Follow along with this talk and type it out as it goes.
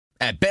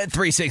At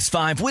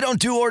Bet365, we don't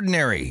do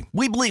ordinary.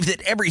 We believe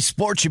that every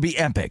sport should be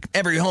epic.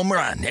 Every home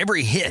run,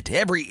 every hit,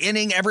 every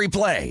inning, every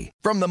play.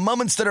 From the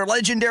moments that are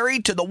legendary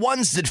to the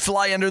ones that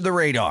fly under the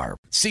radar.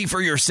 See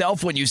for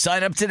yourself when you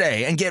sign up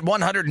today and get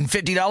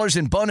 $150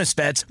 in bonus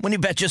bets when you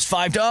bet just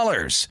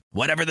 $5.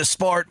 Whatever the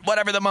sport,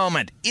 whatever the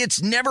moment,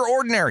 it's never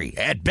ordinary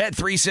at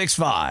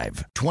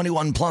Bet365.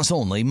 21 plus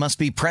only. Must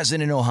be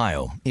present in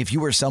Ohio. If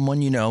you or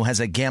someone you know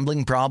has a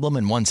gambling problem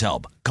and wants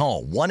help,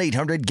 call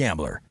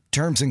 1-800-GAMBLER.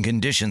 Terms and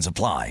conditions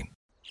apply.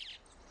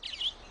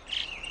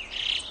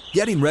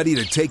 Getting ready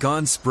to take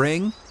on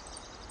spring?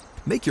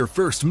 Make your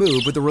first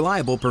move with the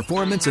reliable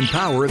performance and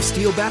power of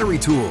Steel battery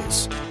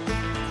tools.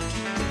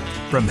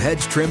 From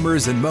hedge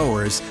trimmers and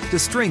mowers to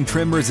string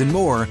trimmers and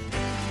more,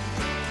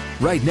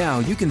 right now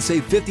you can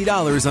save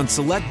 $50 on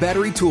select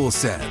battery tool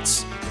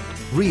sets.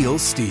 Real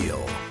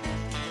Steel.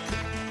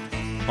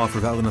 Offer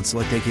valid on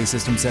select AK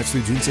system sets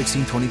through June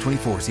 16,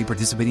 2024. See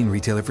participating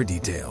retailer for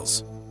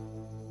details.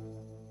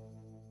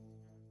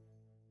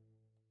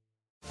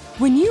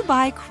 When you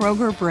buy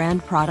Kroger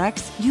brand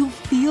products, you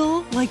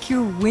feel like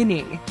you're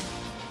winning.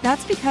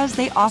 That's because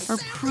they offer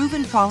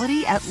proven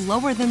quality at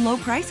lower than low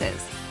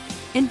prices.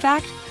 In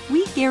fact,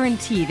 we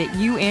guarantee that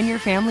you and your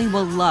family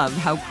will love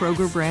how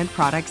Kroger brand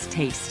products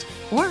taste,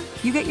 or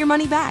you get your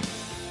money back.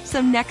 So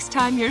next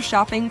time you're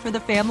shopping for the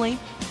family,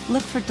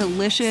 look for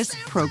delicious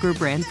Kroger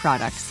brand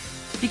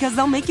products, because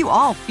they'll make you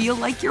all feel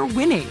like you're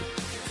winning.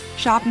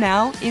 Shop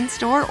now,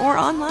 in-store, or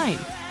online.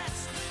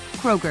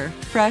 Kroger,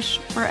 fresh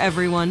for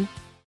everyone.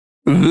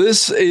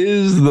 This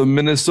is the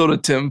Minnesota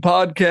Tim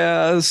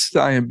podcast.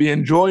 I am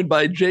being joined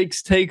by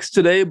Jake's Takes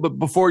today, but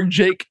before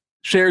Jake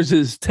shares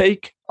his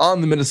take on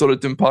the Minnesota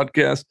Tim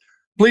podcast,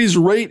 please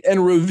rate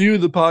and review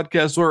the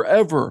podcast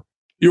wherever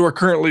you are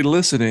currently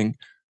listening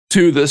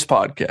to this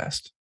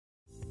podcast.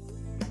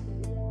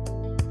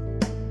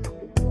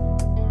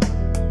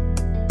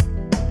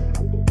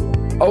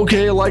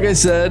 Okay, like I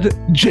said,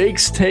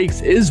 Jake's Takes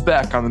is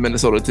back on the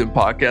Minnesota Tim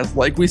podcast,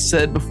 like we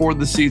said before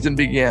the season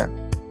began.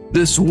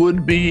 This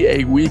would be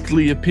a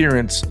weekly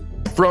appearance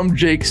from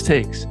Jake's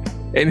Takes.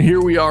 And here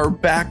we are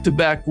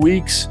back-to-back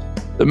weeks.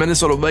 The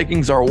Minnesota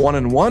Vikings are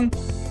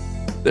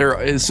 1-1.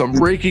 There is some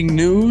breaking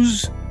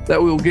news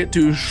that we'll get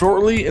to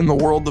shortly in the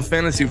world of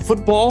fantasy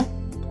football.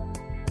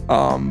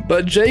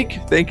 But Jake,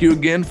 thank you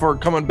again for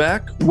coming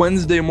back.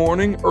 Wednesday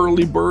morning,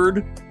 early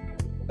bird.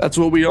 That's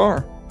what we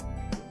are.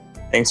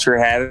 Thanks for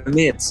having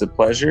me. It's a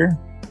pleasure.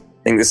 I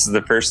think this is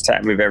the first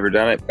time we've ever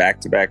done it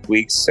back-to-back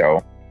weeks.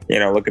 So,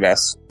 look at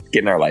us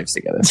getting our lives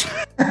together.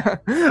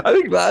 I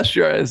think last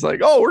year I was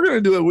like, oh, we're going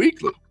to do it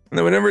weekly. And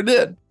then we never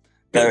did.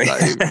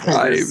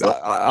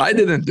 I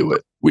didn't do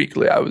it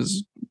weekly. I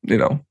was,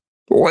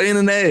 laying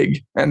an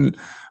egg. And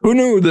who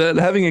knew that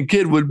having a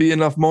kid would be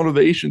enough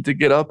motivation to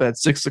get up at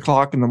 6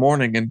 o'clock in the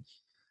morning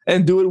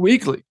and do it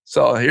weekly.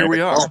 So here we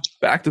are,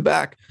 back to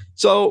back.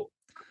 So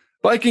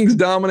Vikings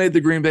dominate the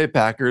Green Bay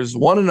Packers,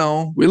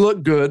 1-0. We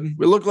look good.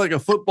 We look like a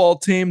football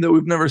team that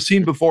we've never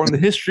seen before in the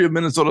history of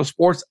Minnesota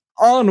sports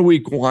on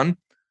week 1.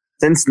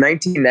 Since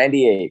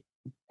 1998.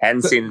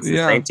 Hadn't seen it since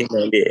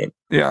 1998.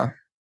 Yeah.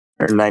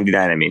 Or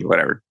 99, I mean,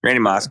 whatever. Randy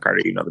Moss, Carter,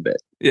 you know the bit.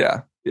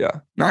 Yeah.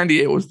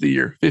 98 was the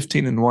year,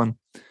 15-1.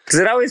 Because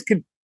it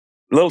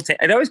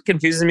always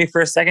confuses me for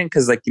a second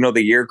because,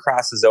 the year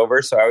crosses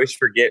over. So I always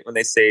forget when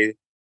they say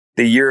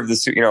the year of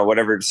the,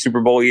 whatever Super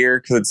Bowl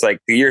year. Because it's like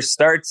the year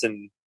starts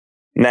in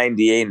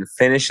 98 and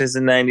finishes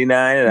in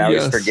 99. And I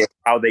always forget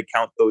how they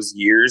count those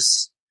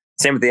years.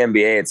 Same with the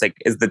NBA. It's like,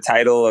 is the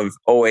title of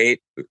 08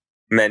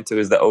 meant it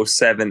was the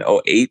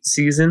 07-08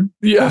 season?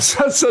 Yes,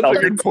 that's such a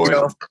good point.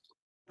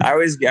 I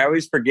always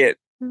forget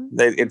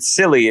that it's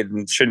silly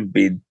and should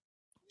be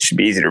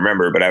easy to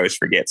remember, but I always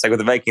forget. It's like with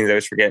the Vikings, I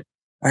always forget.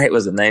 All right,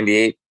 was it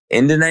 98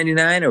 into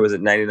 99 or was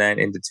it 99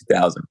 into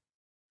 2000?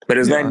 But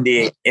it was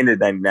 98 into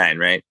 99,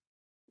 right?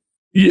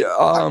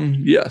 Yeah.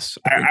 Yes.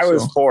 I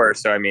was 4,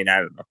 so I mean,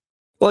 I don't know.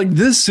 Like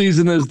this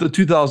season is the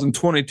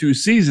 2022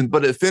 season,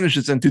 but it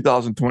finishes in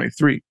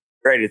 2023.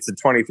 Right. It's a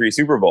 23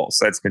 Super Bowl,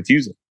 so that's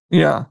confusing.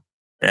 Yeah.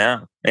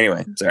 Yeah.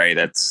 Anyway, sorry.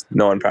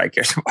 No one probably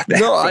cares about that.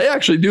 No, I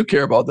actually do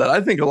care about that.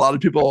 I think a lot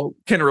of people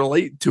can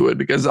relate to it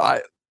because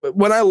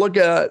when I look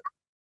at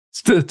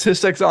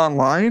statistics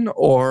online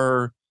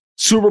or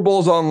Super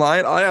Bowls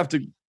online, I have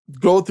to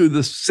go through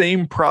the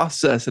same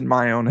process in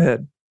my own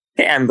head.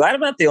 Hey, I'm glad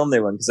I'm not the only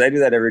one because I do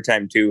that every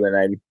time too.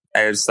 And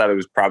I just thought it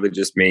was probably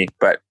just me,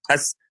 but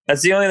that's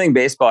the only thing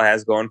baseball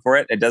has going for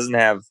it. It doesn't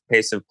have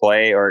pace of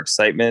play or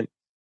excitement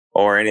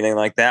or anything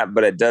like that,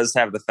 but it does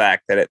have the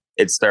fact that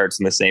it starts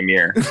in the same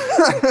year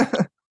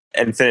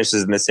and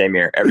finishes in the same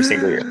year every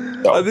single year.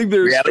 So I think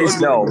we at least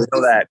know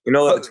that. We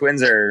know that the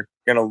Twins are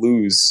going to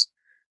lose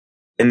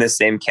in the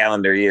same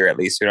calendar year. At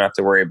least we don't have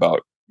to worry about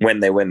when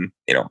they win,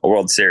 a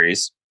World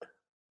Series.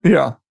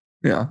 Yeah.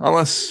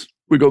 Unless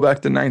we go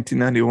back to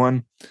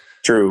 1991.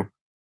 True.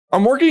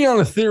 I'm working on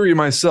a theory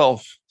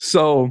myself.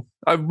 So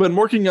I've been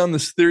working on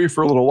this theory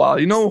for a little while.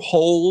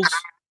 Holes?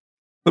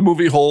 The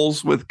movie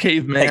Holes with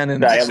Caveman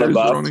and Shia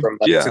LaBeouf from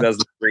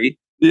 2003.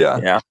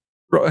 Yeah.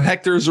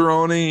 Hector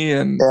Zeroni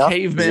and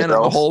Caveman and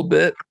the whole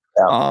bit.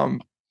 Yeah.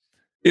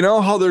 You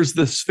know how there's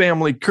this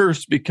family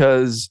curse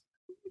because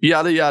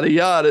yada, yada,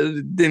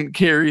 yada didn't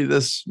carry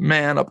this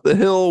man up the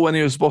hill when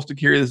he was supposed to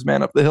carry this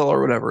man up the hill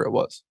or whatever it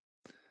was.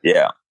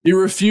 Yeah. He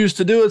refused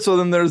to do it. So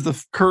then there's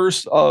the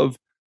curse of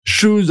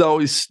shoes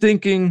always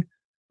stinking.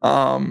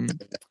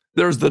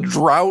 There's the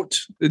drought.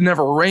 It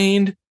never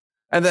rained.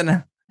 And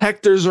then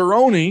Hector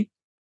Zeroni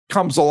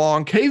comes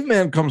along,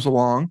 Caveman comes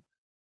along,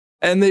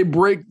 and they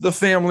break the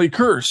family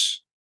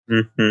curse.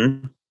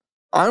 Mm-hmm.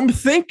 I'm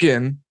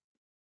thinking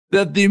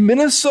that the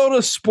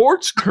Minnesota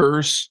sports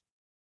curse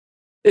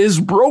is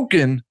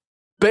broken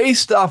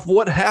based off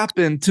what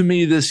happened to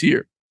me this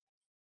year.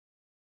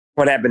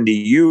 What happened to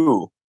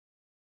you?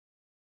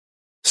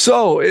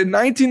 So in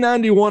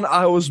 1991,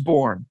 I was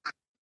born.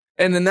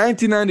 And in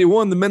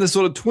 1991, the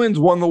Minnesota Twins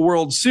won the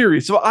World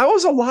Series. So I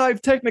was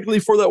alive technically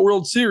for that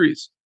World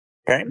Series.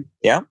 Okay.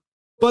 Yeah.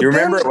 But you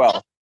remember it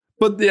well.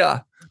 But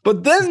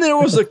then there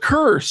was a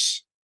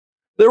curse.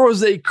 There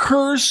was a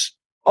curse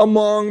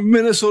among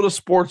Minnesota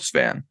sports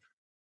fans.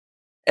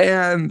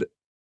 And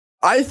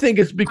I think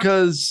it's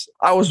because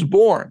I was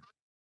born.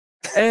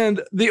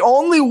 And the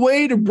only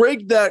way to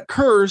break that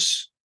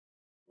curse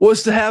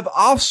was to have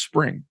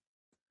offspring.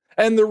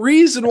 And the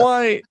reason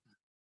why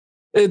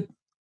it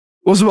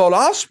was about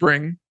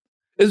offspring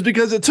is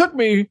because it took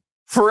me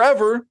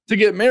forever to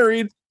get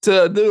married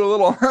to do a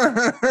little.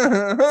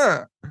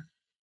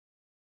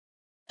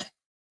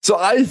 So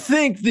I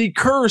think the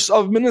curse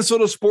of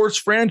Minnesota sports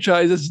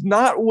franchises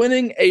not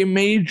winning a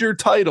major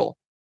title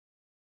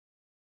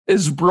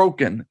is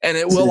broken, and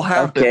it will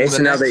happen in the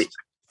next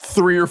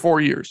 3 or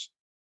 4 years.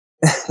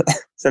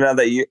 So now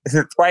that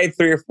why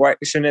 3 or 4,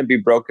 shouldn't it be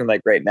broken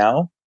like right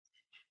now?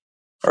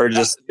 Or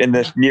just in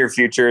the near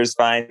future is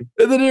fine?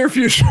 In the near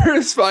future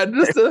is fine,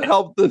 just to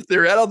help the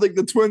theory. I don't think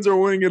the Twins are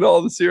winning it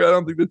all this year. I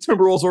don't think the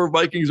Timberwolves or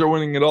Vikings are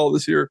winning it all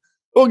this year.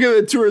 We'll give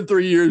it 2 or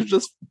 3 years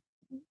just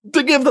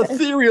to give the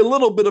theory a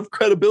little bit of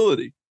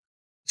credibility.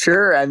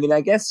 Sure. I mean, I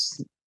guess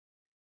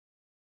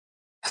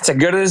it's as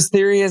good as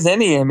theory as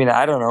any. I mean,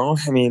 I don't know.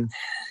 I mean,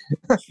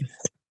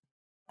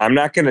 I'm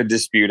not going to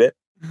dispute it.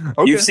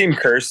 Okay. You've seen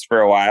Cursed for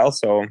a while,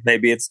 so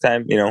maybe it's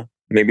time,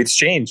 maybe it's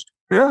changed.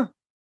 Yeah.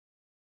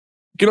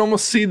 You can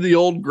almost see the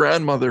old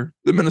grandmother,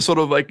 the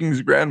Minnesota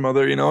Vikings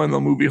grandmother, in the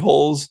movie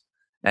Holes.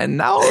 And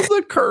now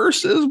the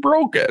curse is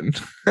broken.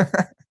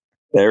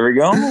 There we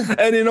go.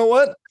 And you know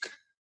what?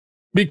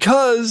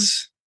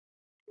 Because,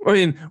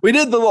 we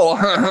did the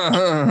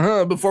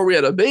little before we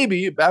had a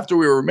baby, after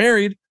we were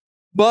married,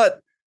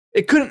 but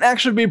it couldn't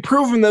actually be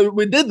proven that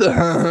we did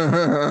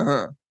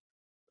the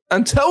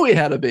until we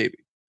had a baby.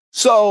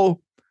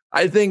 So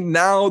I think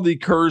now the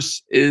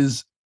curse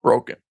is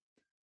broken.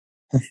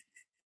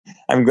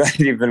 I'm glad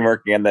you've been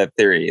working on that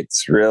theory.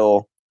 It's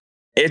real.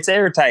 It's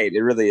airtight.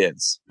 It really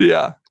is.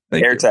 Yeah.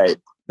 Airtight.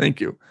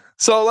 Thank you.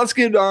 So let's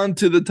get on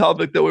to the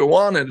topic that we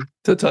wanted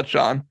to touch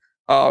on.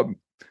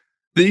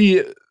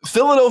 The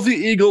Philadelphia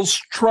Eagles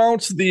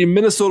trounced the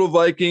Minnesota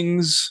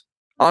Vikings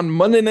on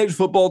Monday Night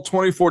Football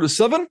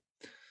 24-7.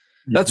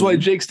 That's why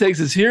Jake's Takes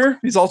is here.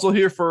 He's also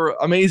here for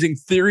amazing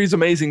theories,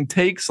 amazing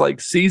takes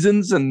like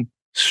seasons and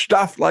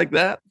stuff like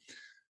that.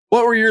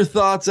 What were your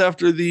thoughts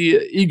after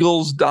the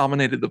Eagles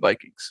dominated the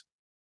Vikings?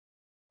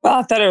 Well,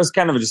 I thought it was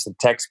kind of just a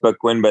textbook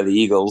win by the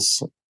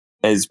Eagles.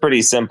 It's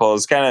pretty simple.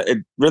 It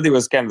really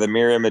was kind of the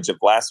mirror image of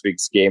last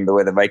week's game, the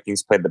way the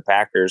Vikings played the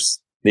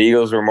Packers. The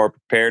Eagles were more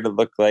prepared. It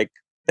looked like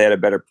they had a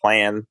better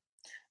plan.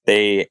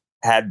 They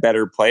had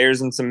better players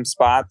in some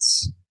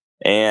spots.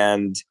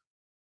 And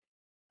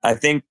I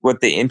think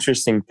what the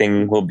interesting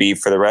thing will be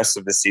for the rest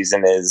of the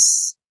season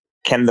is,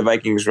 can the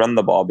Vikings run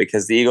the ball?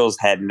 Because the Eagles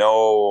had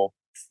no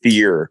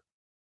fear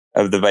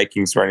of the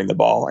Vikings running the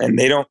ball, and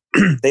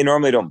they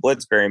normally don't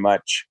blitz very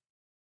much,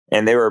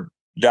 and they were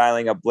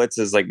dialing up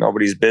blitzes like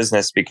nobody's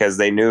business because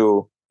they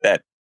knew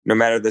that no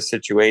matter the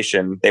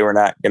situation, they were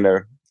not going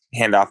to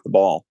hand off the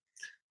ball.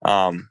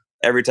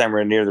 Every time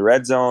we're near the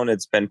red zone,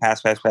 it's been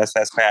pass,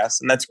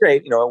 and that's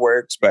great. It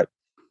works, but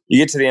you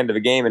get to the end of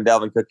a game and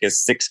Dalvin Cook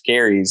has 6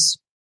 carries.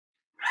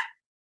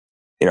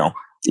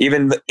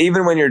 Even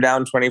when you're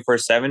down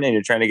 24-7 and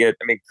you're trying to get,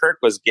 Kirk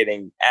was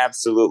getting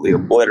absolutely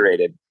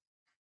obliterated.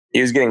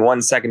 He was getting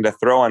 1 second to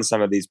throw on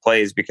some of these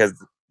plays because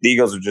the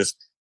Eagles were just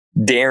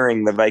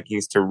daring the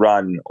Vikings to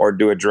run or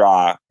do a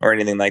draw or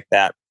anything like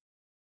that.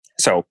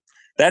 So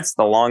that's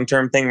the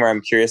long-term thing where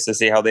I'm curious to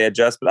see how they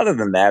adjust. But other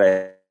than that,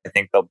 I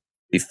think they'll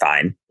be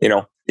fine.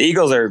 The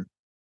Eagles are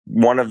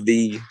one of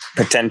the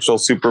potential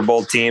Super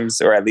Bowl teams,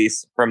 or at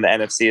least from the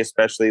NFC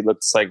especially,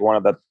 looks like one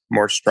of the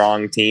more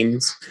strong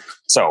teams.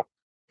 So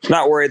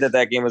not worried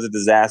that game was a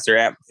disaster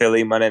at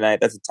Philly Monday night.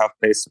 That's a tough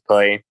place to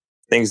play.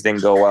 Things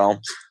didn't go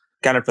well.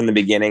 Kind of from the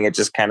beginning, it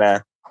just kind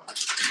of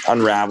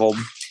unraveled.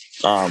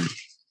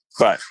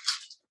 But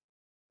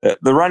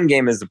the run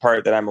game is the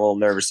part that I'm a little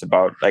nervous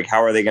about. Like,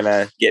 how are they going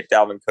to get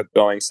Dalvin Cook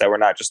going so that we're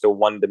not just a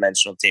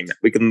one-dimensional team?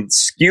 We can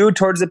skew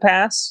towards the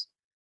pass,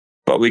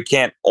 but we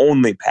can't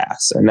only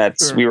pass. And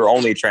we were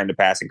only trying to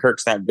pass, and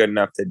Kirk's not good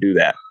enough to do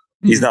that.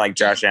 He's not like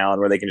Josh Allen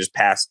where they can just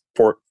pass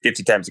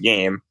 50 times a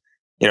game.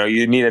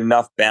 You need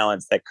enough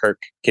balance that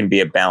Kirk can be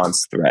a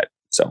balanced threat.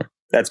 So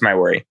that's my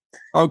worry.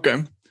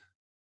 Okay.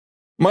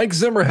 Mike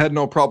Zimmer had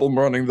no problem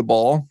running the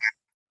ball.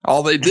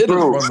 All they did was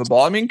run the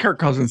ball. I mean, Kirk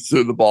Cousins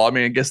threw the ball. I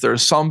mean, I guess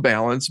there's some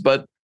balance,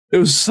 but it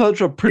was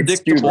such a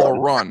predictable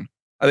run.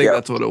 I think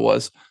that's what it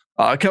was.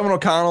 Kevin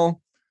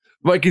O'Connell,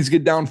 Vikings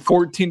get down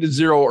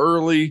 14-0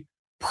 early.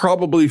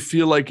 Probably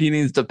feel like he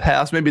needs to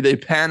pass. Maybe they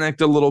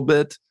panicked a little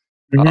bit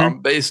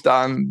based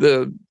on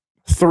the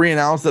 3 and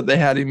outs that they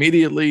had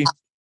immediately.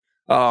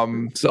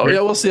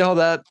 We'll see how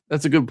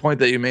that's a good point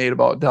that you made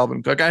about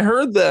Dalvin Cook. I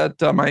heard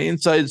that my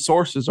inside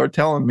sources are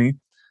telling me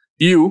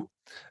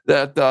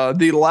that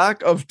the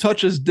lack of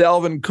touches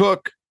Dalvin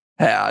Cook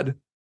had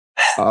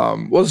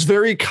was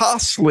very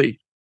costly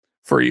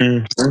for you.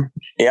 Mm-hmm.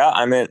 Yeah,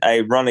 I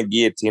run a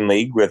guillotine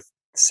league with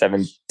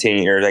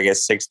 17 or I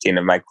guess 16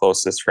 of my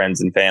closest friends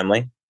and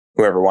family,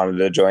 whoever wanted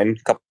to join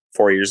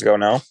 4 years ago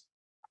now.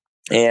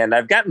 And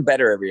I've gotten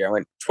better every year. I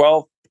went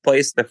 12th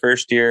place the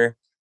first year,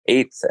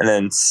 8th, and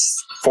then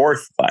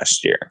 4th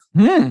last year.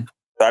 So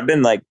I've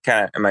been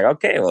I'm like,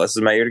 okay, well, this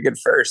is my year to get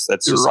first.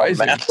 That's just how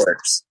math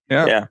works.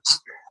 Yeah.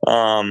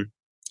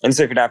 And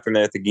so if you're not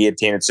familiar with the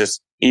guillotine, it's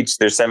just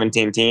there's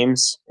 17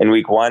 teams. In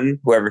week 1,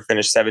 whoever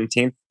finished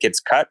 17th gets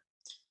cut.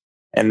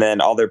 And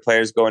then all their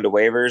players go into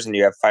waivers and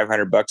you have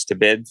 $500 to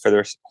bid for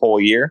the whole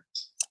year.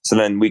 So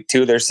then week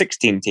 2, there's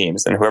 16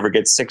 teams and whoever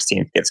gets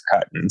 16th gets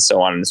cut and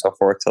so on and so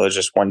forth till there's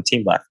just one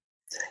team left.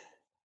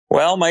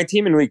 Well, my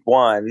team in week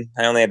 1,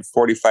 I only had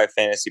 45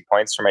 fantasy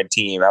points for my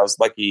team. I was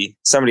lucky.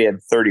 Somebody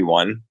had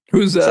 31.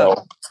 Who's that? So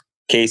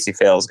Casey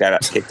Fails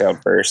got kicked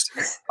out first.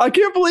 I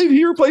can't believe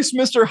he replaced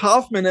Mr.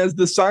 Hoffman as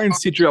the science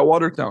teacher at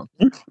Watertown.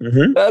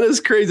 Mm-hmm. That is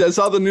crazy. I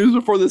saw the news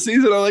before the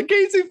season. I'm like,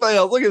 Casey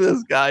Fails, look at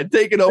this guy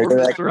taking over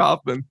Mr.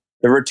 Hoffman.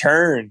 The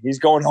return. He's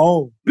going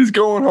home.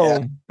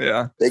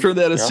 Yeah. Sure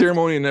they had a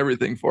ceremony and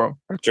everything for him.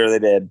 I'm sure they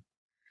did.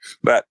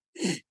 But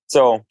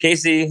so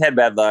Casey had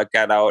bad luck,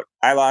 got out.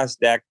 I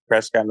lost Dak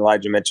Prescott and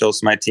Elijah Mitchell,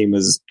 so my team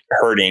was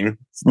hurting,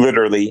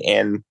 literally,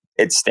 and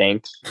it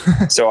stank.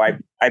 So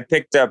I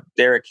picked up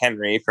Derrick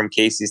Henry from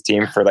Casey's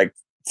team for like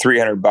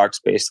 $300,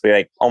 basically,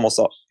 like almost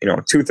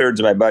 2/3 of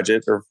my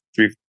budget, or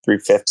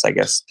 3/5, I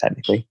guess,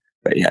 technically.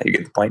 But yeah, you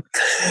get the point.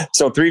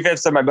 So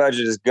 3/5 of my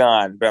budget is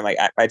gone. But I'm like,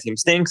 my team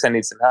stinks. I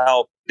need some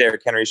help.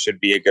 Derrick Henry should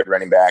be a good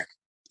running back.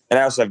 And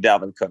I also have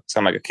Dalvin Cook. So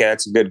I'm like, okay,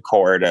 that's a good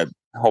core to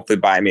hopefully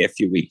buy me a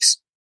few weeks.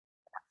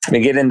 We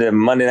get into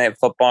Monday Night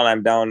Football and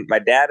I'm down. My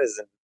dad is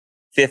in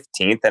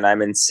 15th and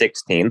I'm in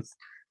 16th.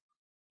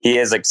 He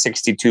has like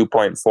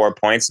 62.4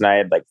 points and I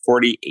had like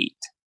 48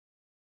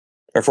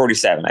 or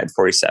 47. I had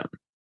 47.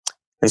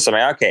 And so I'm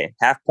like, okay,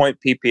 half point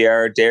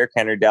PPR, Derrick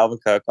Henry, Dalvin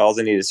Cook. All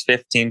I need is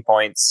 15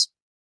 points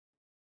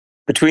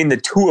between the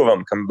two of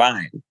them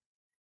combined.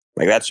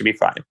 Like that should be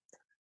fine.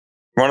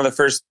 One of the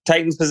first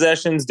Titans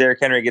possessions, Derrick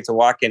Henry gets a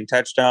walk-in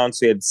touchdown.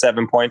 So he had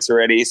 7 points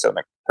already. So I'm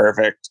like,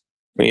 perfect.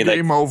 We need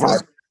game over.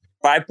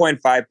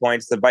 5.5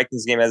 points. The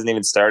Vikings game hasn't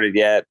even started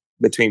yet.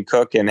 Between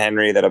Cook and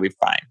Henry, that'll be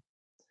fine.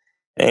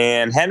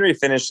 And Henry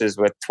finishes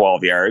with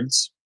 12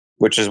 yards,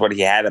 which is what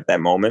he had at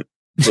that moment.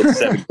 He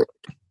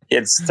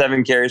had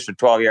 7 carries for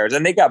 12 yards.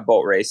 And they got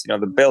boat race. The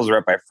Bills were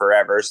up by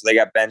forever. So they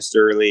got benched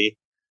early.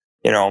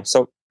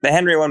 So the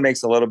Henry one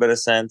makes a little bit of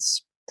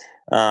sense.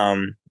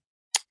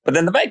 But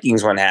then the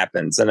Vikings one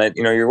happens. And,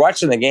 you're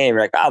watching the game.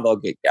 You're like, they'll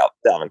get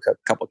Dalvin Cook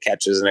a couple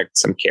catches and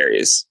some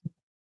carries.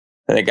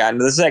 And they got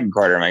into the second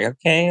quarter. I'm like,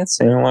 okay, that's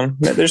the one.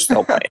 There's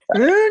no play.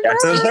 Got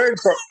to the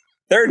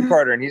third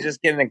quarter, and he's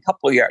just getting a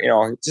couple yards,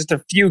 just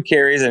a few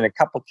carries and a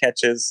couple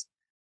catches.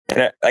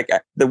 And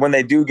when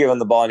they do give him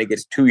the ball and he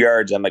gets 2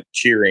 yards, I'm like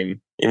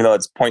cheering, even though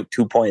it's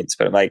 0.2 points.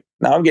 But I'm like,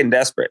 now I'm getting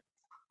desperate.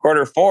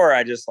 Quarter 4,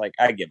 I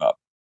give up.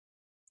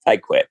 I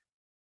quit.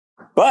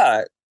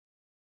 But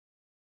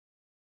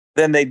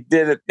then they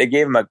did it. They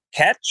gave him a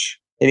catch,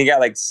 and he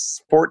got like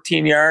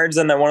 14 yards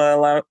on one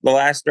of the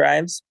last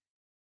drives.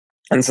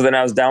 And so then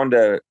I was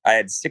I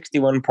had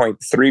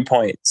 61.3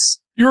 points.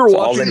 You were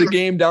watching the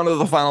game down to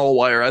the final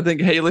wire. I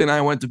think Haley and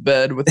I went to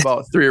bed with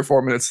about 3 or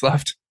 4 minutes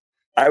left.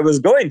 I was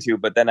going to,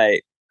 but then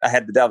I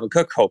had the Dalvin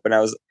Cook hope, and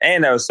I was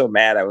so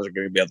mad I wasn't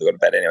going to be able to go to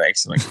bed anyway.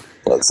 So I'm like,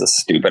 well, this is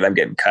stupid. I'm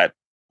getting cut.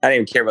 I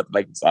didn't even care about the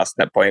Vikings lost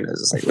at that point. I was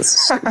just like, this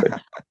is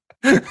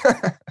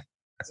stupid.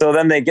 So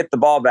then they get the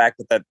ball back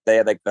with that. They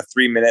had like the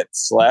 3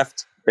 minutes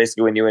left,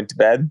 basically when you went to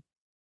bed.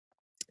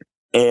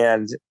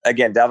 And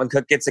again, Dalvin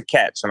Cook gets a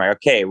catch. I'm like,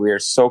 okay, we are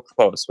so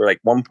close. We're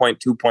like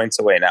 1.2 points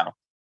away now.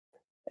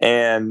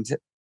 And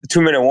the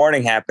 2-minute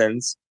warning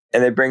happens,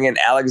 and they bring in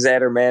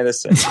Alexander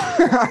Madison.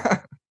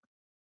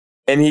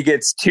 And he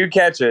gets 2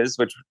 catches,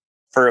 which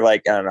for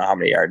like, I don't know how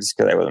many yards,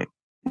 because I wasn't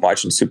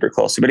watching super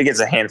closely, but he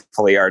gets a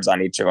handful of yards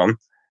on each of them.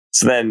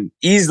 So then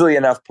easily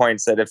enough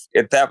points that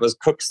if that was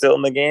Cook still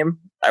in the game,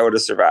 I would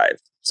have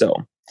survived. So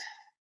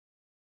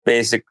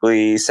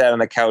basically sat on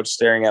the couch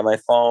staring at my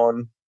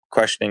phone,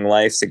 questioning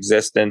life's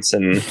existence,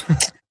 and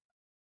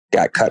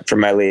got cut from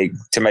my league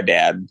to my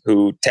dad,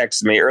 who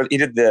texted me early. He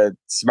did the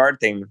smart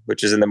thing,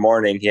 which is in the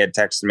morning. He had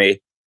texted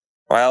me,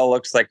 Well,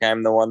 looks like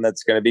I'm the one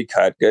that's going to be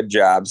cut. Good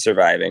job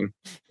surviving.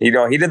 He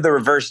did the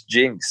reverse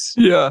jinx.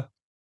 Yeah.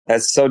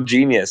 That's so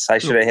genius. I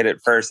should have hit it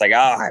first. Like,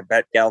 I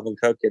bet Galvin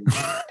Cook and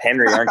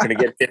Henry aren't going to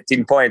get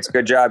 15 points.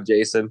 Good job,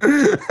 Jason.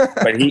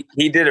 But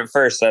he did it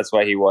first. So that's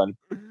why he won.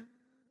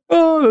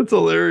 Oh, that's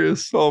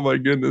hilarious. Oh, my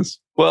goodness.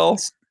 Well,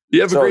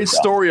 you have a great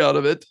story out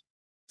of it.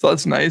 So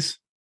that's nice.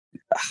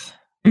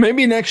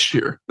 Maybe next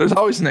year. There's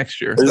always next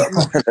year.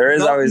 There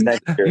is always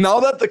next year. Now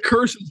that the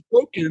curse is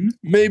broken,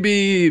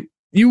 maybe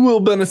you will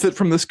benefit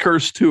from this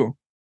curse too.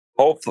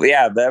 Hopefully,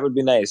 yeah, that would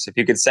be nice. If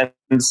you could send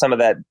some of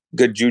that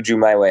good juju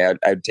my way,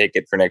 I'd take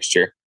it for next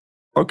year.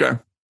 Okay.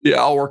 Yeah,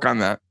 I'll work on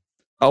that.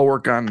 I'll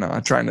work on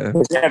trying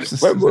to... Yeah,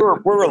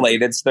 we're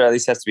related, so there at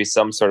least has to be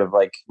some sort of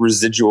like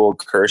residual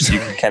curse you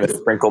can kind of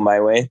sprinkle my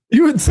way.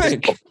 You would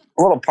think.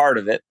 A little part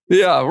of it.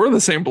 Yeah, we're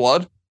the same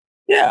blood.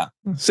 Yeah.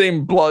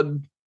 Same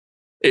blood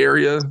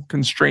area,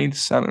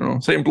 constraints. I don't know.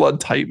 Same blood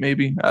type,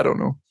 maybe. I don't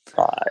know.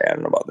 I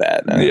don't know about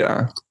that. No.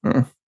 Yeah.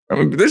 I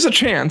mean, there's a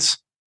chance.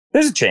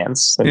 There's a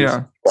chance.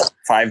 There's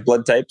 5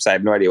 blood types. I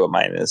have no idea what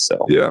mine is.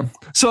 So yeah.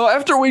 So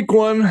after week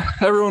 1,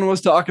 everyone was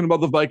talking about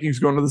the Vikings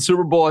going to the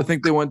Super Bowl. I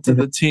think they went to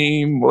the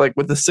team like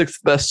with the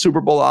 6th best Super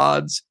Bowl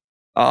odds.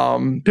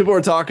 People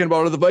are talking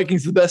about, are the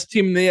Vikings the best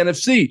team in the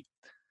NFC?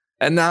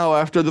 And now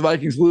after the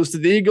Vikings lose to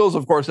the Eagles,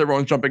 of course,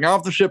 everyone's jumping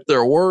off the ship.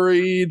 They're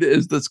worried.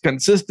 Is this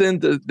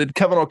consistent? Did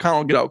Kevin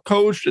O'Connell get out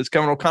coached? Is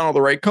Kevin O'Connell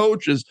the right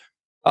coach? Is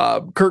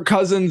Kirk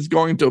Cousins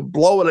going to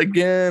blow it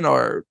again?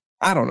 Or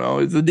I don't know.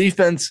 Is the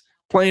defense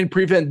playing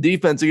prevent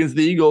defense against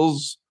the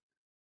Eagles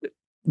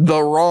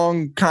the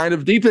wrong kind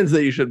of defense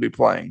that you should be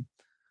playing?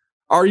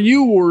 Are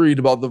you worried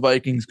about the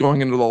Vikings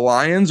going into the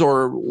Lions,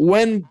 or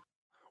when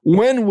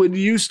would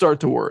you start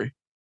to worry?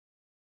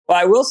 Well,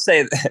 I will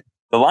say that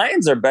the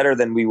Lions are better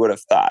than we would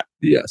have thought.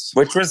 Yes.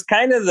 Which was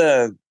kind of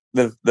the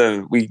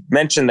we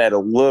mentioned that a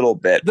little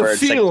bit. The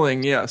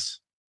feeling, yes.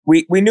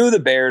 We knew the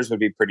Bears would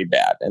be pretty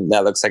bad, and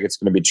that looks like it's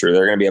going to be true.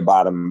 They're going to be a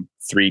bottom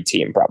 3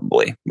 team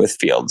probably with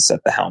Fields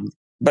at the helm.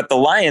 But the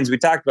Lions, we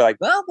talked about, like,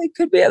 well, they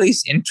could be at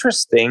least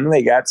interesting.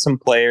 They got some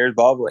players,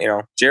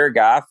 Jared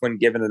Goff when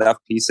given enough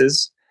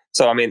pieces.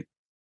 So, I mean,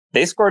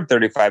 they scored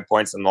 35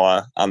 points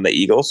on the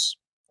Eagles.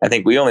 I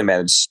think we only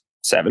managed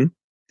 7.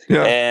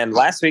 Yeah. And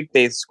last week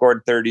they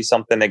scored 30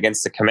 something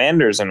against the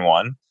Commanders and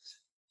won.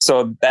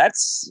 So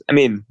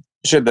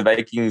should the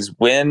Vikings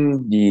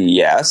win?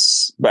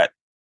 Yes. But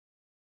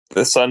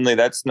suddenly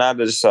that's not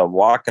just a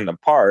walk in the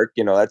park.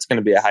 That's going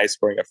to be a high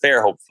scoring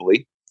affair,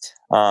 hopefully.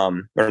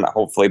 Or not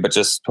hopefully, but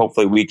just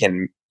hopefully we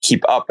can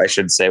keep up, I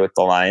should say, with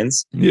the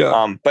Lions.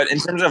 Yeah. But in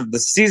terms of the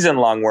season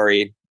long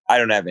worry, I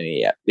don't have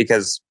any yet,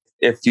 because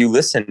if you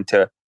listen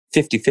to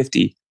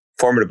 50-50,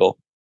 formidable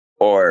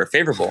or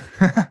favorable,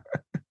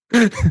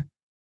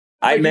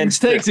 I meant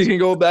takes. You can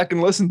go back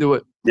and listen to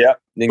it. Yep.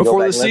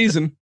 Before the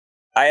season.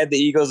 I had the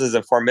Eagles as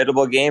a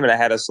formidable game, and I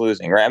had us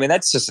losing. Right. I mean,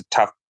 that's a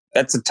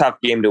tough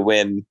game to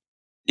win,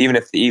 even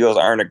if the Eagles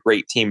aren't a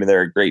great team, and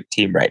they're a great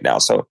team right now.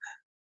 So,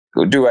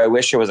 do I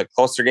wish it was a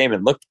closer game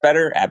and looked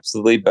better?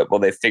 Absolutely. But will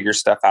they figure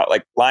stuff out?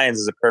 Like Lions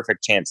is a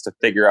perfect chance to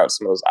figure out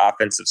some of those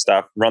offensive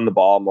stuff, run the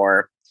ball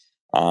more.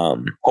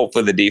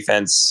 Hopefully the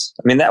defense.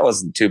 I mean, that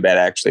wasn't too bad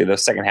actually. The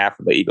second half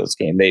of the Eagles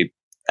game,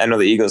 I know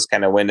the Eagles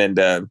kind of went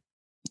into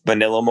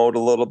vanilla mode a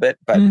little bit,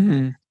 but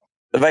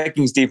the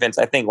Vikings defense,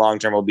 I think long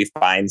term will be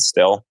fine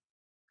still.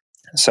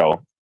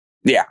 So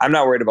yeah, I'm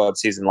not worried about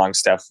season long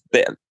stuff.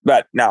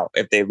 But now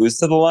if they lose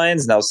to the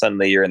Lions, now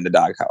suddenly you're in the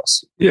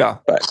doghouse. Yeah.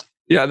 But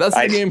yeah, that's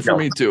the game for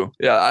me too.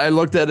 Yeah, I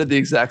looked at it the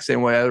exact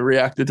same way. I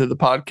reacted to the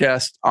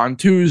podcast on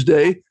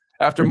Tuesday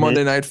after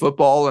Monday Night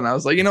Football, and I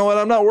was like, you know what?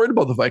 I'm not worried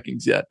about the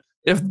Vikings yet.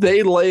 If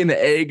they lay an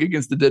egg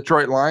against the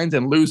Detroit Lions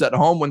and lose at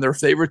home when they're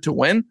favored to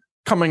win,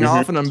 coming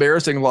off an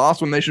embarrassing loss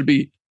when they should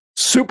be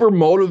super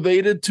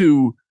motivated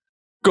to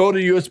go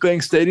to US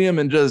Bank Stadium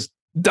and just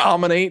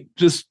dominate,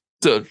 just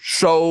to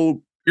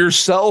show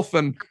yourself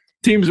and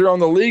teams around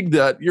the league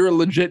that you're a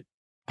legit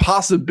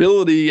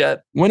possibility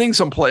at winning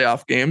some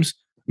playoff games,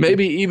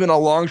 maybe even a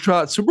long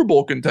shot Super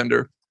Bowl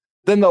contender,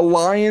 then the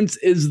Lions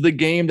is the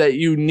game that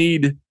you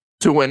need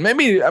to win.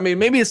 Maybe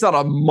it's not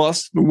a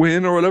must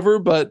win or whatever,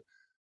 but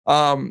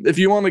if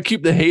you want to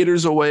keep the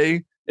haters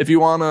away, if you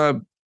want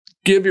to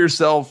give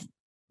yourself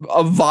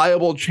a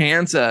viable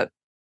chance at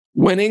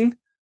winning,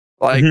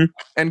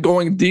 and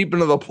going deep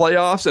into the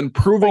playoffs and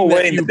proving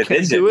that you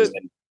can do it,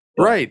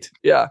 right?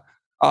 Yeah.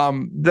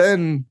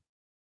 Then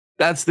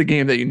that's the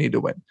game that you need to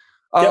win.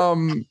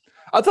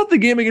 I thought the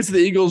game against the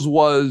Eagles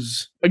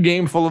was a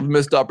game full of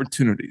missed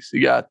opportunities.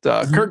 You got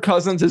Kirk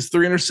Cousins, his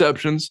 3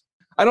 interceptions.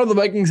 I know the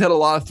Vikings had a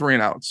lot of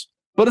 3-and-outs,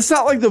 but it's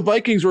not like the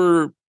Vikings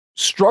were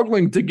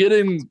struggling to get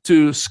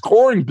into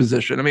scoring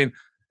position. I mean,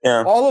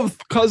 all of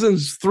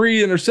Cousins'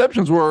 3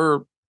 interceptions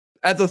were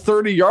at the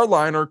 30-yard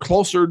line or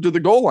closer to the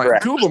goal line.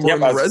 Correct. 2 of them were in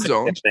the red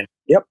zone.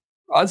 Yep.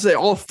 I'd say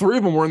all 3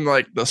 of them were in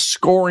like the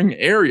scoring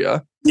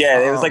area. Yeah,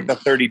 it was like the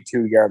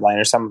 32-yard line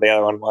or something. The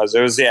other one was.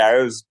 It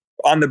was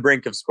on the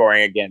brink of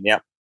scoring again.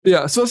 Yep.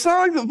 Yeah. So it's not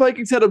like the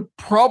Vikings had a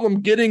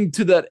problem getting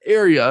to that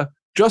area.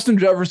 Justin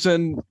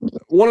Jefferson,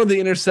 one of the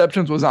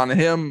interceptions was on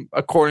him,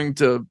 according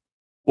to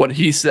what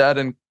he said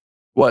and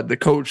what the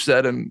coach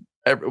said and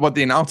what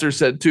the announcer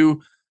said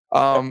too.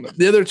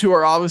 The other two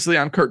are obviously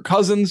on Kirk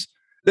Cousins.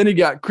 Then you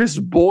got Chris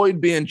Boyd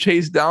being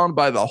chased down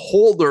by the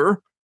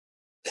holder.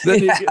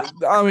 Then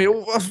I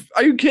mean,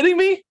 are you kidding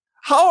me?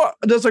 How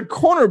does a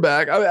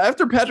cornerback,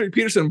 after Patrick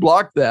Peterson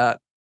blocked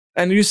that,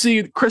 and you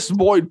see Chris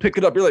Boyd pick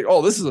it up, you're like,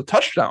 oh, this is a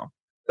touchdown.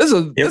 This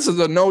is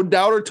a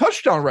no-doubter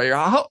touchdown right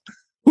here.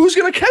 Who's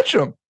going to catch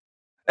him?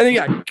 And you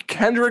got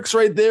Kendricks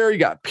right there. You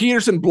got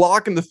Peterson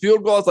blocking the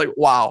field goal. It's like,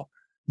 wow,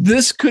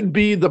 this could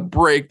be the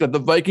break that the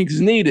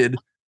Vikings needed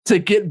to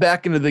get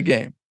back into the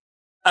game.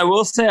 I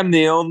will say I'm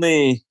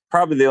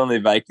probably the only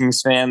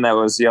Vikings fan that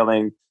was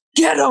yelling,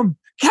 get him,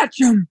 catch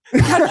him,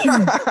 catch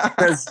him.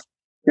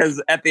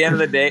 Because at the end of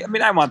the day, I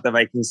mean, I want the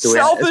Vikings to win.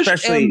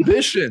 Selfish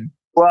ambition.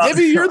 Well,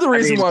 maybe you're the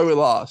reason why we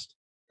lost.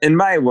 In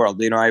my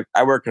world,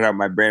 I work it out in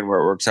my brain where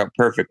it works out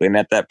perfectly. And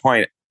at that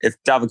point, if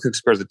Dalvin Cook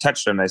scores a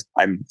touchdown,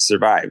 I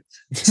survive.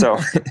 So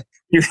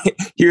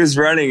he was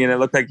running, and it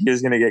looked like he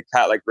was going to get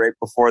caught like right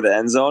before the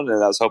end zone.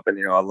 And I was hoping,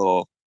 a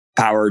little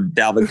powered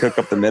Dalvin Cook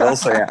up the middle.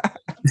 So yeah,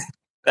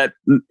 that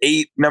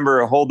 8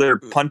 number holder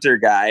punter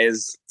guy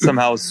is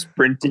somehow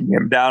sprinting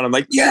him down. I'm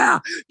like, yeah,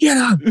 get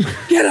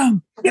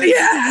him,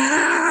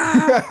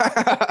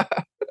 yeah.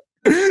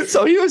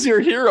 So he was your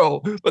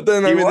hero, but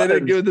then they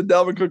didn't give it to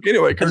Dalvin Cook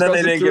anyway. And then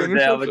they didn't give it to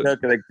Dalvin Cook,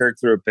 and then Kirk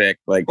threw a pick.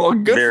 Like, well,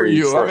 good for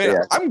you. I mean,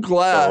 I'm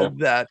glad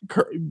that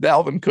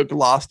Dalvin Cook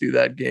lost you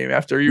that game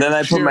after you. Then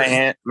I put my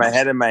head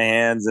in my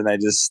hands, and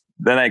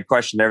I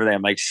questioned everything.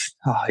 I'm like,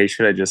 he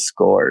should have just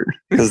scored,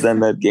 because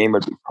then that game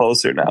would be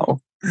closer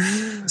now.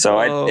 So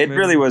it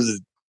really was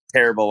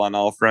terrible on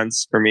all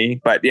fronts for me.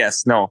 But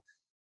yes, no,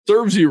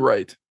 serves you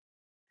right.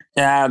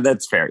 Yeah,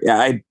 that's fair. Yeah,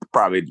 I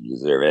probably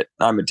deserve it.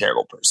 I'm a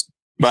terrible person.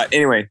 But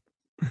anyway,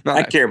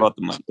 I care about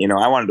the money.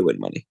 I wanted to win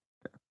money.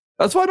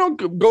 That's why I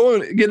don't go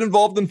and get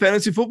involved in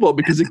fantasy football,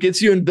 because it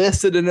gets you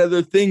invested in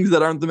other things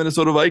that aren't the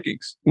Minnesota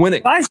Vikings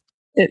winning.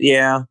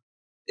 Yeah.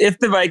 If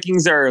the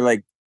Vikings are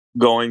like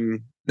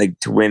going like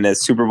to win a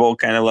Super Bowl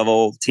kind of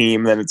level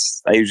team, then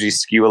I usually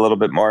skew a little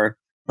bit more.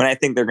 When I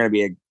think they're going to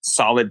be a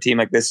solid team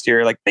like this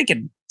year, like they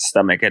can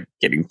stomach it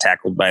getting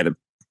tackled by the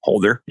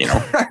holder,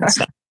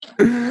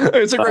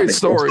 It's a great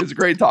story. It's a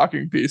great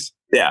talking piece.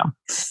 Yeah.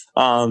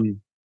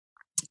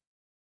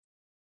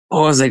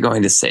 What was I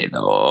going to say,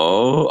 though?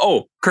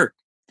 Oh, Kirk.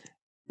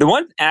 The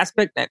one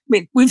aspect,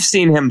 we've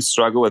seen him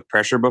struggle with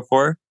pressure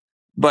before,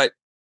 but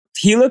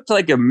he looked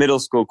like a middle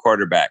school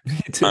quarterback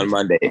on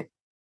Monday.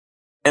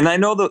 And I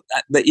know the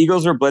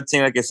Eagles were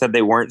blitzing. Like I said,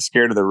 they weren't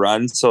scared of the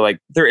run. So, like,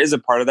 there is a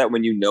part of that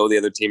when the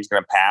other team's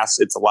going to pass,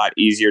 it's a lot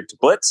easier to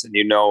blitz. And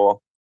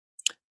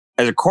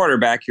as a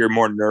quarterback, you're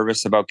more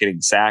nervous about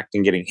getting sacked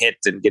and getting hit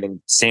and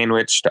getting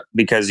sandwiched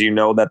because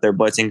that they're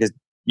blitzing, because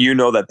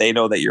that they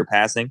know that you're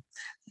passing.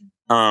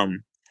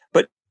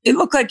 But it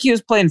looked like he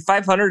was playing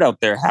 500 out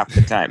there half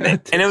the time.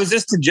 And it was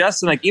just to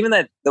Justin, like even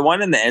the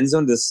one in the end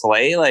zone to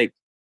Slay, like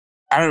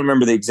I don't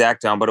remember the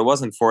exact down, but it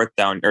wasn't 4th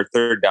down or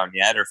 3rd down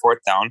yet or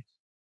 4th down.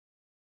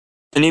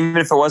 And even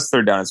if it was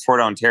 3rd down, it's 4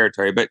 down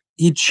territory, but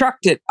he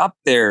chucked it up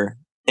there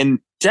and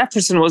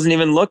Jefferson wasn't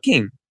even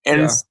looking.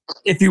 And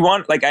if you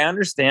want, like, I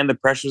understand the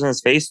pressures in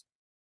his face.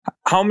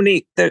 How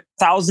many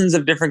thousands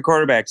of different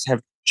quarterbacks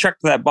have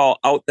chucked that ball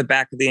out the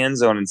back of the end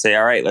zone and say,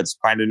 all right, let's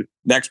find a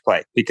next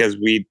play because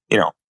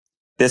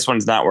this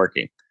one's not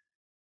working,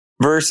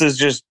 versus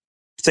just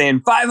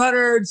saying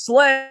 500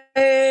 Slay,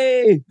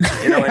 and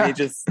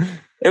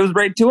it was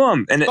right to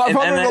him. And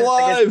 500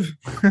 alive.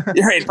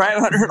 Right.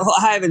 500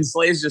 alive. And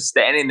Slay's just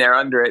standing there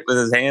under it with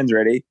his hands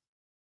ready.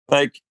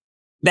 Like,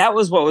 that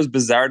was what was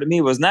bizarre to me,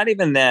 was not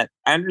even that.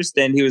 I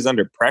understand he was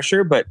under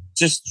pressure, but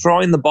just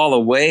throwing the ball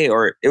away,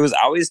 or it was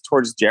always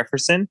towards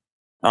Jefferson.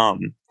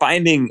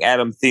 Finding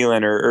Adam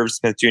Thielen or Irv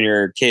Smith Jr.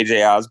 or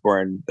KJ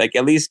Osborne, like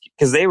at least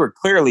because they were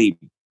clearly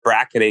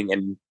bracketing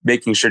and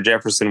making sure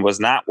Jefferson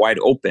was not wide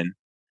open.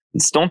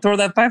 Just don't throw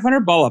that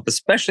 500 ball up,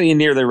 especially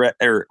near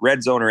the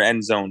red zone or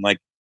end zone. Like,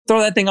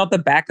 throw that thing out the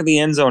back of the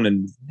end zone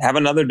and have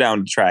another down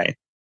to try.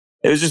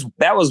 It was just,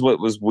 that was what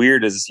was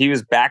weird, is he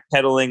was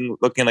backpedaling,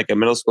 looking like a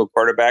middle school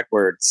quarterback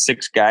where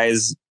 6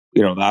 guys,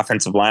 the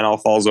offensive line all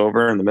falls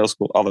over and the middle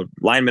school, all the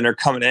linemen are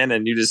coming in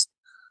and you just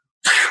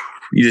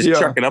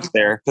chuck it up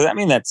there.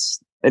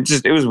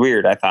 Because it was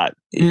weird. I thought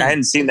I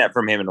hadn't seen that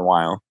from him in a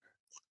while.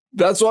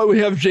 That's why we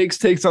have Jake's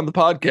takes on the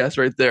podcast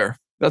right there.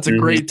 That's a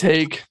great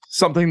take.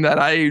 Something that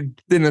I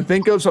didn't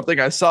think of, something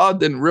I saw,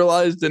 didn't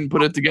realize, didn't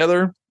put it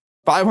together.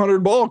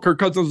 500 ball. Kirk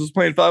Cousins was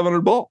playing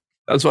 500 ball.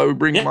 That's why we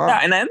bring him on. Yeah,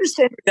 and I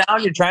understand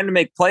you're trying to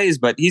make plays,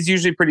 but he's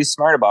usually pretty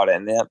smart about it.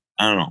 And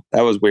I don't know.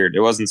 That was weird.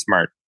 It wasn't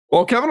smart.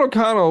 Well, Kevin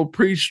O'Connell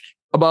preached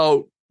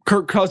about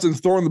Kirk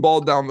Cousins throwing the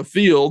ball down the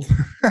field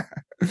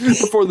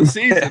before the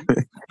season,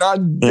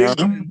 not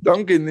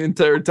dunking the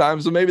entire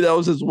time. So maybe that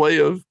was his way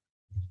of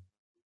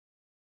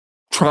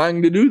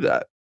trying to do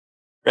that.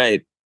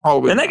 Right.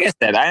 And like I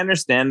said, I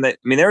understand that. I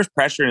mean, there was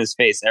pressure in his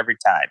face every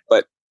time,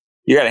 but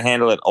you got to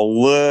handle it a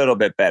little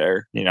bit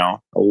better, a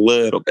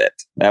little bit.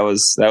 That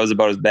was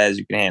about as bad as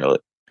you can handle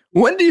it.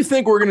 When do you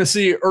think we're going to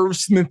see Irv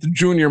Smith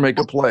Jr. make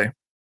a play?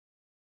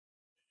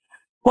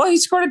 Well, he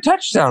scored a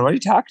touchdown. What are you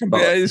talking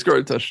about? Yeah, he scored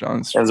a touchdown.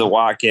 It was a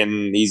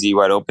walk-in, easy,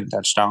 wide open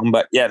touchdown.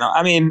 But yeah, no,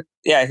 I mean,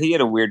 yeah, he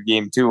had a weird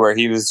game too, where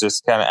he was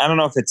just kind of, I don't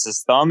know if it's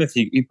his thumb. If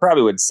he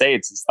probably would say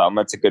it's his thumb.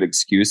 That's a good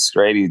excuse,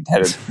 right? He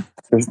had a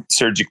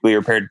surgically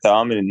repaired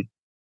thumb, and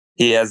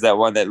he has that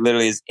one that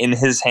literally is in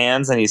his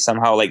hands, and he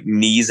somehow like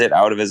knees it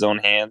out of his own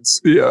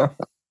hands. Yeah.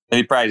 And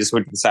he probably just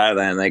went to the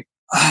sideline like,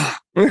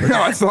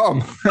 my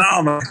thumb.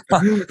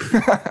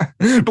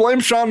 Blame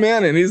Sean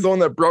Mannion. He's the one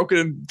that broke it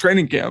in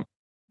training camp.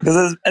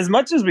 Because as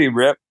much as we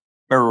rip,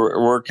 or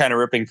we're kind of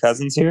ripping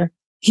Cousins here,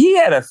 he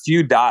had a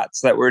few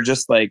dots that were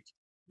just like,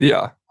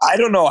 yeah, I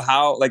don't know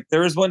how, like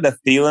there was one to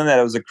Thielen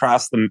that was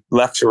across the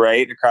left to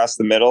right, across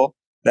the middle,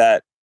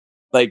 that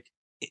like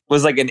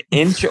was like an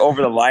inch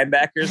over the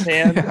linebacker's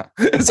hand. Yeah.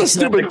 It's a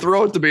stupid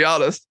throw, to be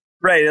honest.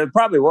 Right, it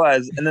probably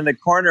was. And then the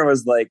corner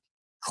was like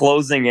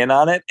closing in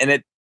on it, and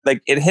it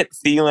hit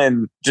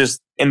Thielen just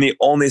in the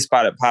only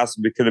spot it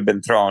possibly could have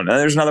been thrown. And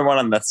there's another one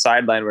on the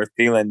sideline where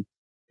Thielen,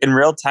 in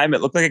real time,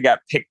 it looked like it got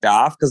picked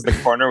off because the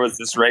corner was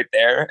just right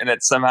there, and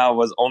it somehow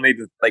was only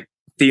like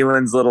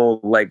Thielen's little,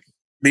 like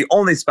the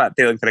only spot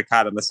Thielen could have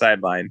caught on the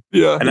sideline.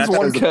 Yeah, and I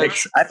thought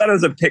it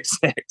was a pick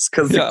six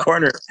because the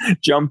corner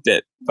jumped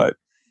it. But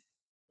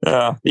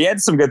he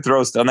had some good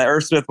throws still. And that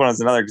Irv Smith one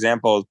was another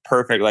example. It was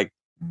perfect, like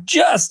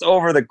just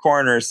over the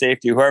corner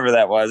safety, whoever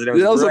that was. And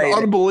it was an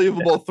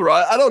unbelievable throw.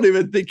 I don't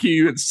even think he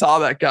even saw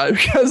that guy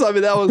because I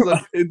mean that was an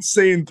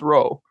insane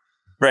throw.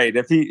 Right.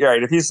 If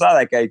he saw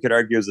that guy, you could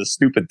argue it was a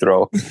stupid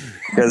throw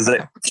because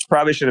it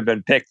probably should have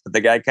been picked, but the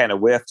guy kind of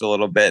whiffed a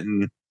little bit.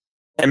 And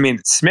I mean,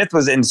 Smith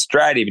was in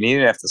stride even. He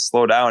didn't have to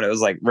slow down. It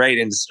was like right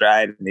in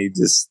stride. And he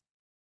just,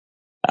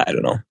 I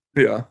don't know.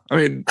 Yeah. I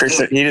mean,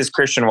 he just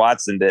Christian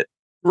Watson'd it.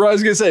 Right, I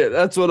was going to say,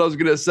 that's what I was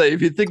going to say.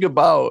 If you think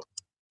about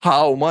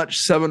how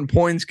much 7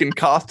 points can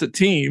cost a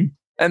team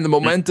and the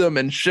momentum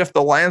and shift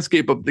the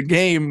landscape of the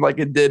game like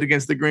it did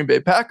against the Green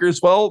Bay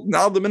Packers, well,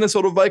 now the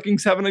Minnesota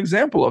Vikings have an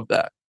example of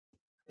that.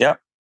 Yep.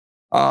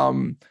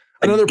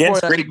 Another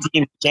against point, great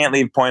teams, can't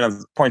leave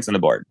points on the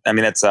board. I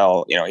mean, that's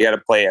all. You got to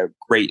play a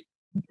great,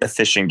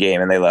 efficient game,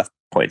 and they left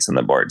points on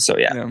the board. So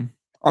yeah.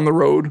 On the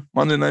road,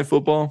 Monday Night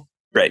Football.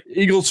 Right.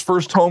 Eagles'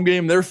 first home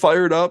game. They're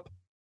fired up.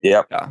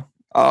 Yep. Yeah.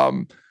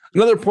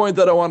 Another point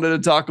that I wanted to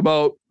talk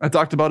about. I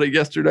talked about it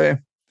yesterday.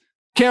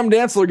 Cam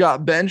Dantzler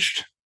got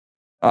benched.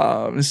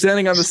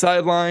 Standing on the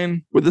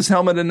sideline with his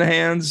helmet in the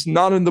hands,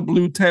 not in the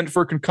blue tent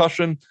for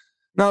concussion,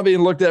 not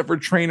being looked at for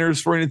trainers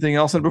for anything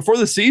else. And before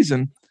the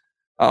season,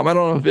 I don't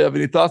know if you have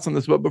any thoughts on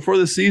this, but before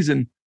the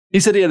season, he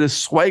said he had his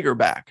swagger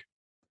back.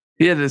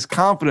 He had his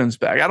confidence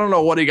back. I don't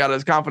know what he got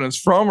his confidence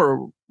from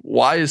or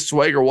why his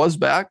swagger was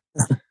back.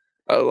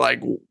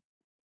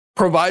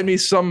 Provide me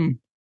some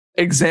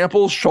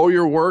examples, show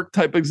your work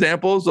type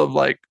examples of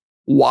like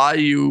why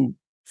you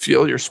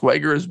feel your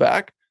swagger is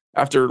back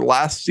after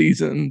last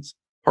season's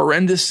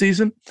horrendous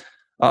season.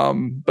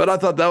 But I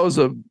thought that was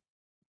a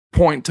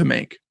point to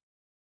make.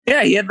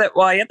 Yeah, he had that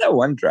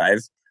one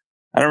drive.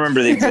 I don't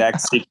remember the exact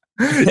sequence.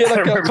 He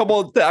had a couple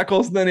of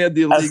tackles, and then he had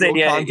the illegal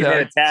contact. He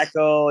made a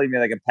tackle, he made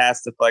like a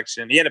pass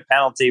deflection. He had a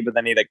penalty, but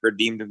then he like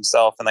redeemed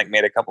himself and like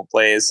made a couple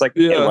plays. Like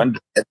one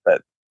drive,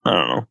 but I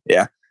don't know.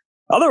 Yeah.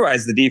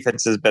 Otherwise, the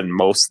defense has been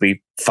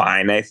mostly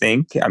fine, I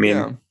think. I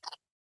mean,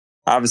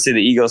 obviously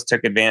the Eagles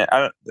took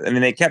advantage.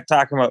 They kept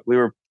talking about we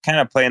were kind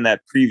of playing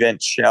that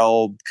prevent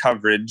shell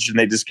coverage, and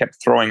they just kept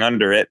throwing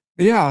under it.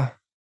 Yeah.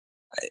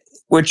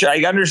 Which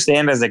I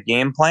understand as a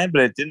game plan,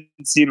 but it didn't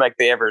seem like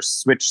they ever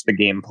switched the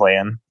game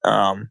plan.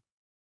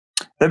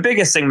 The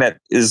biggest thing that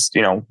is,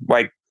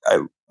 like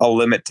a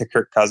limit to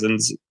Kirk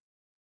Cousins,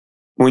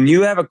 when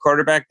you have a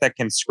quarterback that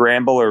can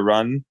scramble or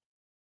run,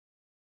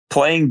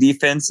 playing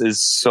defense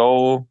is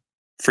so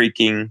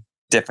freaking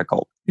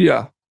difficult.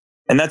 Yeah.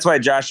 And that's why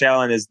Josh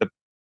Allen is the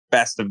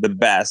best of the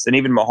best. And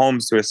even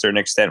Mahomes to a certain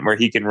extent, where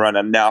he can run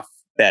enough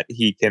that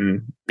he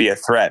can be a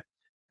threat.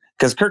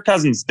 Because Kirk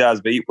Cousins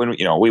does, but when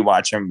we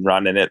watch him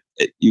run and it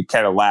you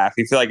kind of laugh.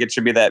 You feel like it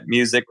should be that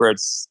music where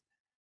it's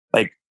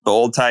like the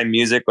old time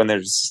music when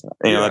there's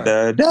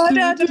the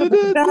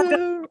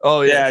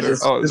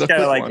just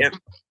kind of like it,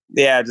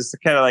 just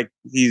kind of like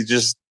he's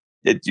just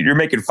you're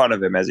making fun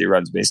of him as he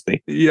runs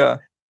basically. Yeah,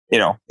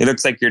 he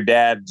looks like your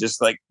dad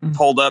just like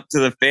pulled up to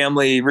the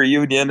family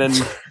reunion and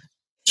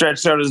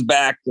stretched out his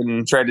back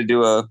and tried to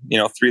do a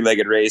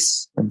 3-legged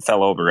race and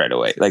fell over right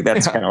away. Like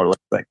that's kind of what it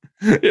looks like.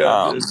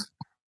 Yeah.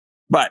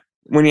 But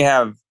when you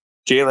have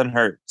Jalen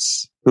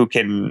Hurts, who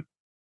can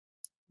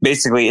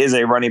basically is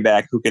a running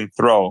back who can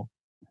throw,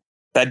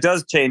 that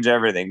does change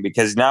everything,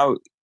 because now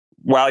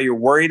while you're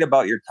worried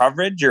about your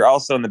coverage, you're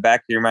also in the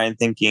back of your mind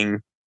thinking,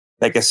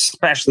 like,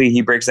 especially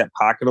he breaks that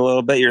pocket a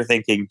little bit, you're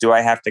thinking, do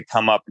I have to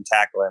come up and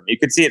tackle him? You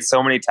could see it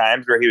so many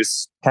times where he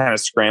was kind of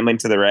scrambling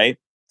to the right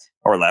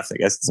or left, I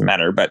guess it doesn't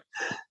matter.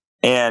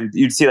 And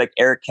you'd see like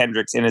Eric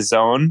Kendricks in his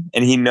zone,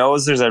 and he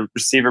knows there's a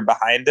receiver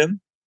behind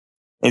him.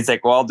 And he's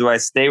like, well, do I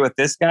stay with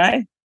this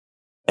guy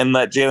and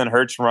let Jalen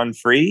Hurts run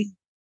free?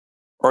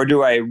 Or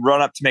do I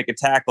run up to make a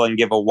tackle and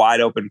give a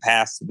wide open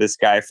pass to this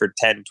guy for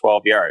 10,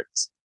 12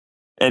 yards?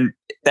 And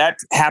that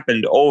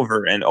happened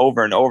over and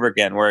over and over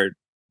again, where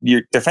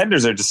your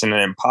defenders are just in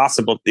an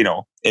impossible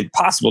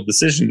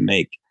decision to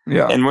make.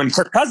 Yeah. And when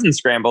Kirk Cousins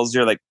scrambles,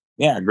 you're like,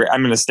 yeah, great.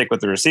 I'm going to stick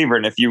with the receiver.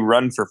 And if you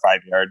run for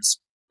 5 yards,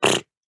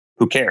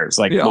 who cares?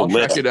 Like, yeah, we'll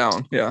track it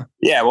down. Yeah.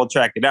 Yeah, we'll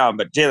track it down.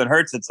 But Jalen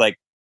Hurts, it's like,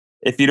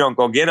 if you don't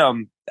go get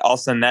him, all of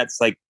a sudden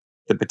that's like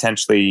the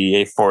potentially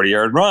a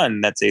 40-yard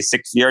run. That's a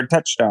 60-yard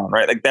touchdown,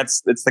 right? Like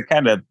it's the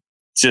kind of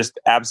just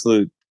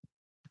absolute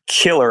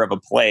killer of a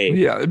play.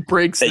 Yeah, it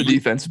breaks the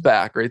defense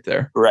back right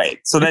there. Right.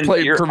 So then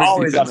you're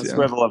always on the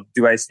swivel of,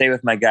 do I stay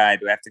with my guy?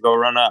 Do I have to go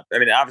run up? I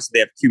mean, obviously they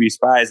have QB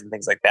spies and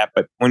things like that,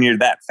 but when you're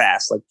that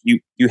fast, like you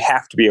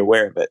have to be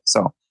aware of it.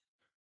 So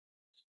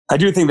I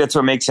do think that's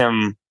what makes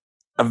him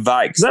a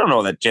vibe, because I don't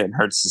know that Jalen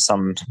Hurts is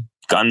some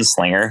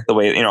gunslinger the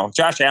way,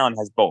 Josh Allen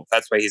has both.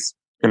 That's why he's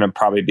going to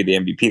probably be the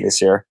MVP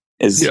this year,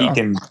 he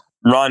can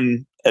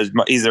run as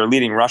much. He's their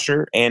leading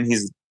rusher, and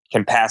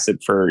can pass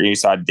it for, you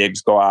saw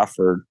Diggs go off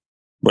for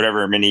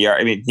whatever many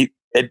yards. I mean,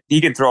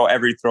 he can throw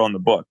every throw in the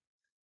book.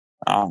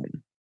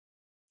 And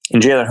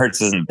Jalen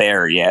Hurts isn't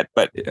there yet,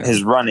 but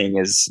his running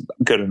is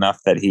good enough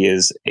that he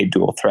is a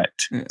dual threat.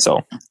 Yeah.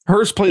 So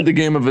Hurts played the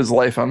game of his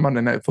life on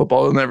Monday Night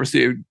Football. You'll never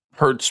see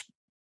Hurts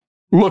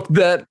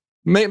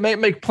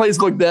make plays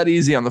look that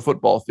easy on the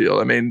football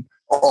field. I mean,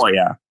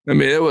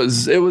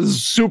 it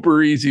was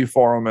super easy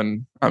for him,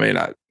 and I mean,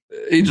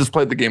 he just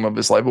played the game of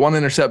his life. One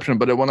interception,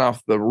 but it went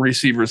off the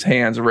receiver's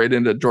hands right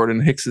into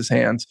Jordan Hicks's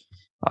hands.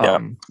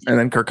 And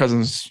then Kirk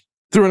Cousins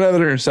threw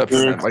another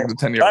interception at like the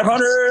 10-yard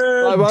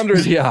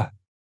 500.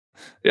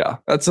 Yeah,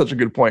 that's such a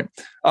good point.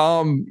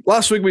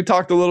 Last week we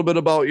talked a little bit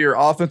about your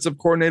offensive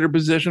coordinator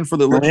position for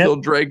the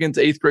Litchfield Dragons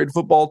 8th grade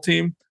football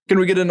team. Can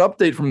we get an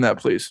update from that,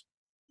 please?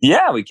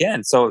 Yeah, we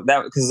can. So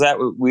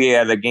we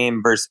had a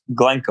game versus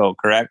Glencoe,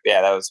 correct?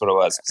 Yeah, that was what it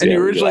was. And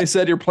you originally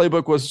said your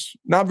playbook was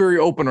not very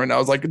open right now. It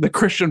was like the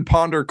Christian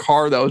Ponder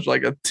car that was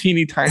like a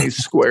teeny tiny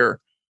square.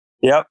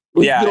 Yep.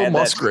 Yeah. Little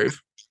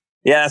Musgrave.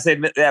 Yeah,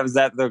 that was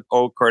the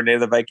old coordinator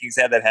the Vikings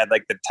had that had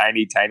like the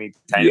tiny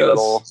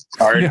little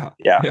card.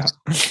 Yeah.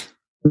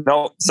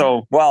 No,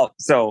 so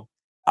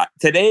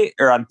today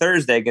or on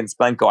Thursday against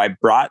Glencoe, I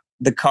brought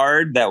the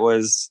card that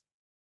was.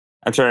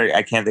 I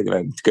can't think of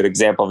a good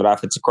example of an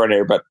offensive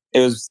coordinator, but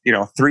it was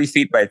 3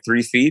 feet by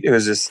 3 feet.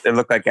 It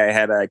looked like I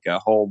had like a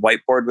whole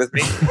whiteboard with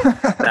me.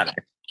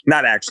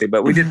 not actually,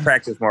 but we did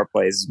practice more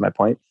plays. Is my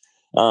point.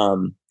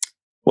 And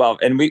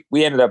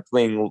we ended up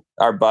playing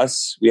our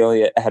bus. We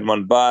only had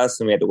one bus,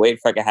 and we had to wait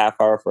for like a half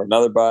hour for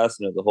another bus,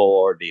 and it was a whole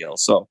ordeal.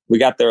 So we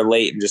got there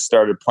late and just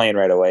started playing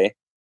right away.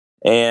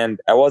 And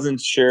I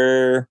wasn't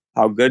sure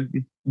how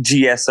good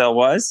GSL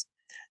was,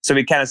 so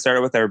we kind of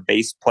started with our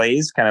base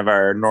plays, kind of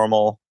our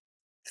normal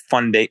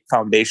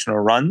foundational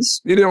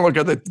runs. You didn't look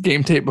at the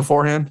game tape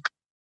beforehand?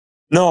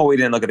 No, we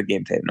didn't look at the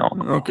game tape. No.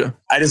 Okay.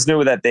 I just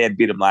knew that they had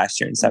beat them last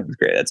year in 7th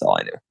grade. That's all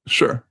I knew.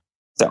 Sure.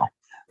 So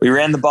we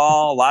ran the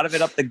ball, a lot of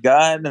it up the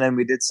gut, and then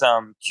we did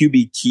some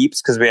QB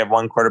keeps because we have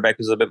one quarterback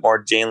who's a little bit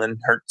more Jalen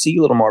Hurtsy,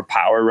 a little more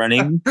power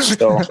running.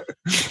 So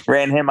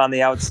ran him on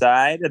the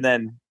outside, and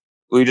then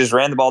we just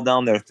ran the ball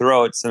down their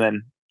throats, and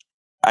then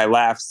I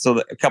laughed. So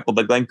a couple of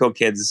the Glencoe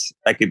kids,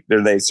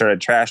 they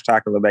started trash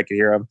talking a little bit. I could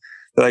hear them.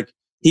 They're like,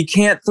 He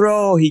can't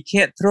throw.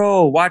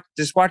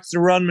 Just watch the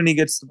run when he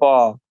gets the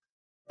ball.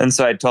 And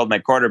so I told my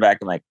quarterback,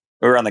 we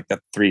were on like the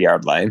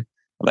 3-yard line.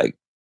 I'm like,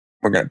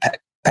 we're going to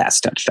pass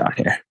touchdown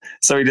here.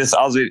 So we just,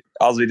 all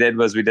we did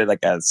was we did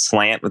like a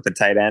slant with the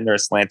tight end or a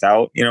slant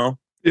out,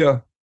 Yeah.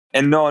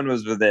 And no one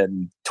was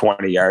within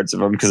 20 yards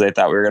of him because they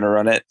thought we were going to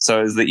run it. So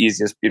it was the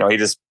easiest, he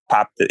just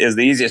popped it. It was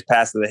the easiest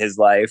pass of his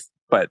life,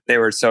 but they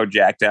were so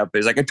jacked up. He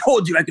was like, I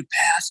told you I could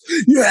pass.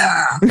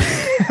 Yeah.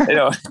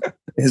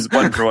 His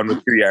 1-for-1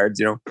 with 2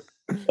 yards,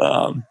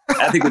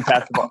 I think we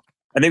passed the ball.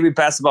 We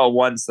passed the ball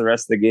once the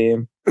rest of the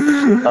game.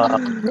 But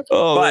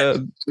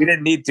man, we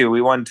didn't need to.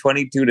 We won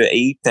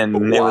 22-8,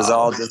 and it was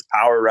all just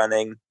power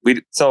running.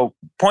 So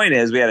point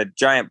is, we had a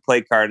giant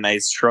play card, and I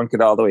shrunk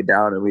it all the way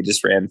down, and we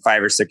just ran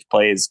 5 or 6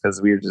 plays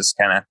because we were just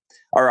kind of,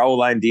 our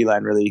O-line,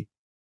 D-line really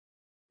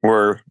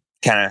were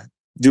kind of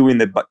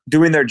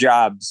doing their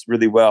jobs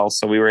really well.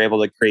 So we were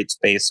able to create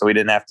space, so we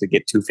didn't have to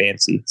get too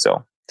fancy.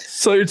 So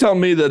you're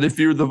telling me that if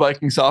you're the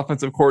Vikings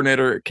offensive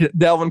coordinator,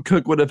 Dalvin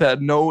Cook would have had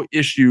no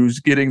issues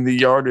getting the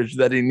yardage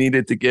that he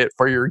needed to get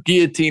for your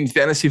Guillotine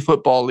Fantasy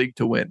Football League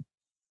to win?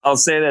 I'll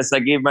say this. I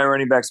gave my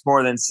running backs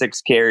more than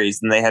 6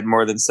 carries, and they had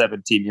more than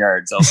 17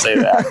 yards. I'll say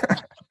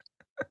that.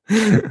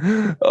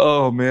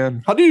 Oh,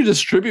 man. How do you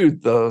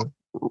distribute the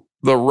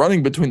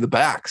running between the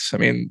backs? I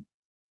mean,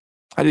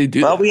 how do you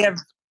do that? Well,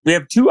 we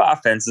have 2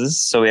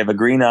 offenses. So we have a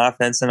green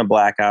offense and a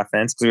black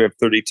offense because we have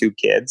 32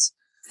 kids.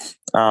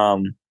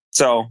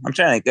 So I'm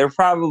trying to think. There are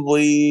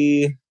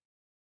probably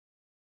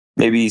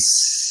maybe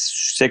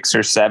 6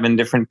 or 7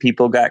 different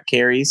people got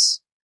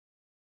carries.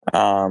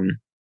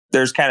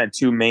 There's kind of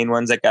 2 main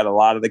ones that got a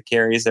lot of the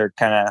carries. They're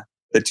kind of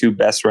the two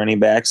best running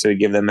backs, so we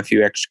give them a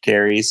few extra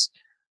carries.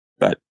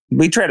 But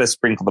we try to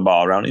sprinkle the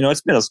ball around.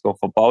 It's middle school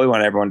football. We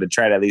want everyone to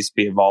try to at least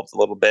be involved a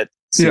little bit,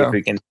 see if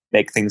we can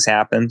make things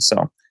happen.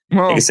 So,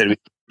 like I said, we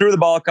threw the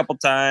ball a couple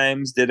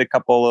times, did a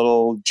couple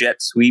little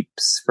jet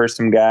sweeps for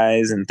some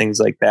guys and things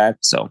like that.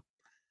 So,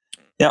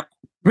 yeah.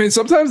 I mean,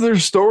 sometimes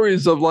there's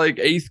stories of like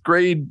 8th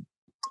grade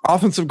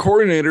offensive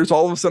coordinators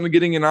all of a sudden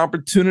getting an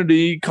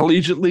opportunity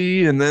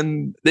collegiately, and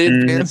then they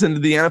advance into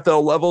the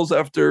NFL levels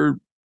after,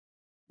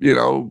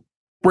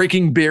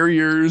 breaking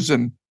barriers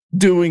and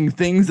doing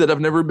things that have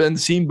never been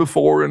seen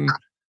before. And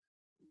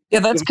yeah,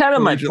 that's kind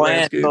of my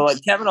plan. So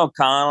like Kevin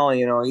O'Connell,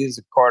 he was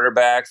a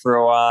quarterback for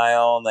a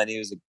while, and then he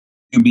was a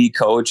QB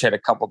coach at a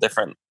couple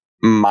different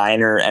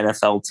minor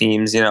NFL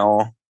teams,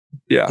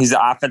 Yeah. He's the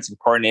offensive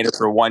coordinator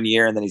for 1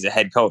 year, and then he's a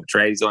head coach,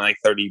 right? He's only like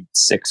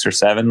 36 or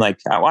 7. Like,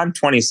 I'm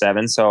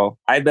 27, so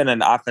I've been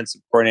an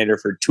offensive coordinator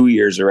for 2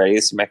 years already.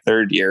 This is my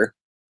 3rd year.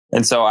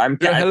 And so I'm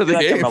a little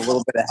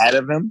bit ahead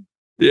of him.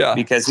 Yeah.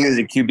 Because he was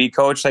a QB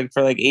coach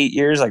for 8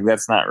 years. Like,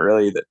 that's not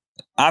really the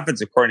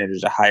offensive coordinator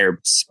is a higher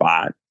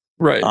spot.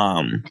 Right.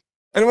 And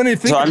when you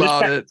think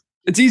about it,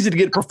 it's easy to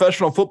get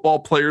professional football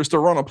players to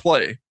run a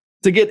play.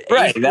 To get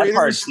 8th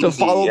graders to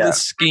follow the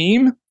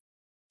scheme,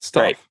 it's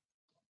tough.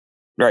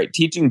 Right.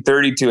 Teaching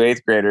 32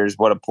 8th graders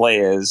what a play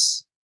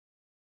is,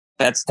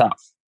 that's tough.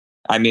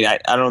 I mean, I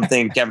don't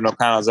think Kevin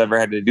O'Connell's ever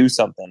had to do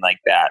something like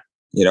that,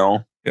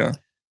 Yeah.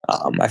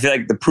 I feel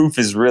like the proof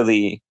is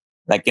really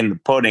like in the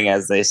pudding,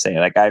 as they say.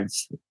 Like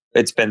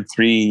it's been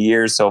 3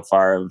 years so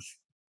far of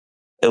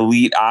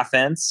elite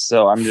offense.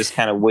 So I'm just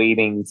kind of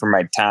waiting for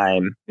my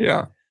time.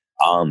 Yeah.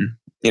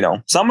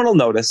 Someone will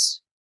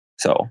notice.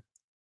 So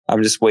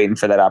I'm just waiting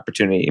for that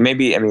opportunity.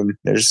 Maybe, if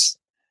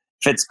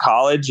it's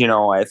college,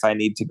 if I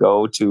need to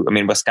go to,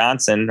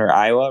 Wisconsin or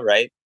Iowa,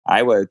 right?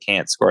 Iowa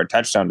can't score a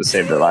touchdown to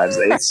save their lives.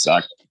 They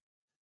suck.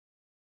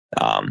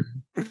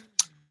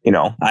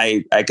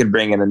 I could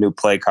bring in a new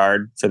play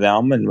card for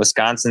them, and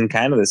Wisconsin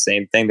kind of the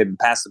same thing. They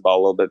pass the ball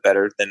a little bit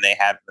better than they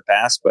have in the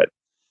past, but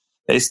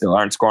they still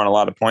aren't scoring a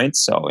lot of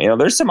points. So,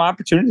 there's some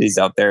opportunities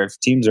out there if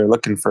teams are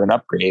looking for an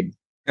upgrade.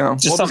 Yeah.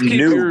 Just something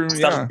new,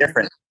 something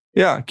different.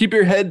 Yeah, keep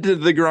your head to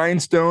the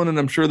grindstone, and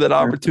I'm sure that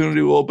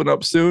opportunity will open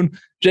up soon.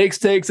 Jake's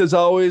Takes, as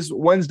always,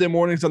 Wednesday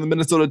mornings on the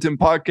Minnesota Tim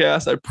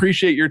podcast. I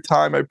appreciate your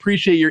time. I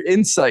appreciate your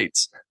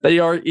insights. They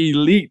are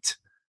elite,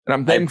 and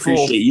I'm thankful. I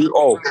appreciate you.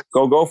 Oh,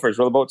 go Gophers.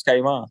 Roll the boats,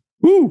 Caima.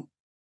 Woo!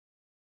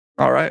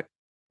 All right.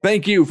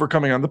 Thank you for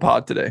coming on the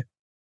pod today.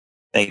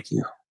 Thank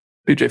you.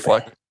 PJ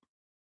Fleck.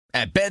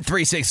 At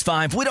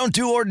Bet365, we don't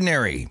do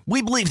ordinary.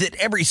 We believe that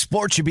every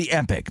sport should be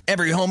epic.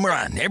 Every home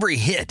run, every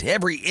hit,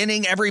 every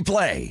inning, every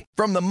play.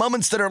 From the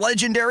moments that are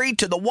legendary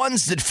to the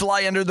ones that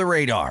fly under the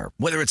radar.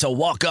 Whether it's a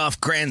walk-off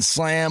grand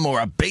slam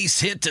or a base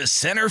hit to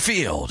center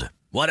field.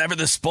 Whatever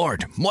the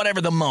sport,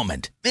 whatever the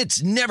moment.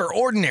 It's never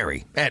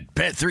ordinary at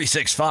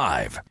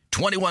Bet365.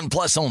 21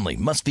 plus only.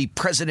 Must be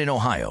present in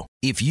Ohio.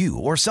 If you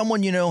or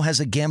someone you know has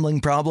a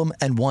gambling problem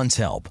and wants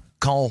help,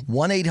 call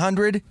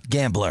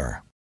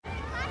 1-800-GAMBLER.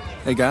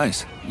 Hey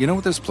guys, you know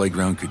what this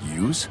playground could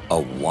use? A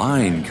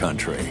wine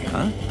country,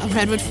 huh? A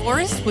redwood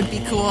forest would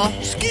be cool.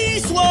 Ski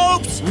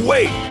slopes!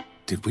 Wait!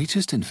 Did we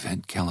just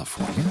invent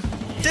California?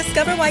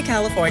 Discover why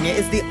California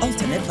is the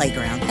ultimate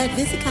playground at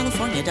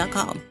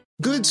visitcalifornia.com.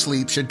 Good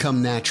sleep should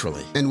come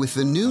naturally, and with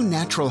the new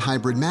Natural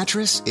Hybrid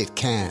mattress, it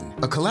can.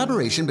 A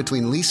collaboration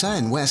between Lisa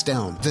and West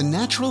Elm, the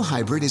Natural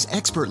Hybrid is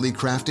expertly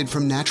crafted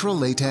from natural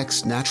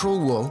latex, natural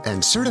wool,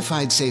 and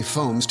certified safe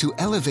foams to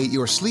elevate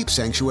your sleep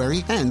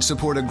sanctuary and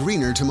support a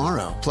greener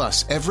tomorrow.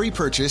 Plus, every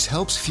purchase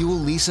helps fuel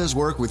Lisa's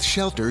work with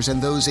shelters and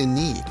those in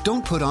need.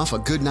 Don't put off a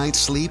good night's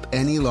sleep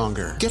any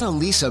longer. Get a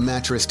Lisa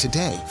mattress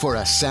today for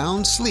a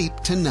sound sleep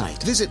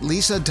tonight. Visit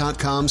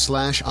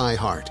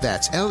lisa.com/iHeart.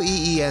 That's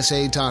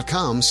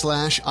LEESA.com/iHeart.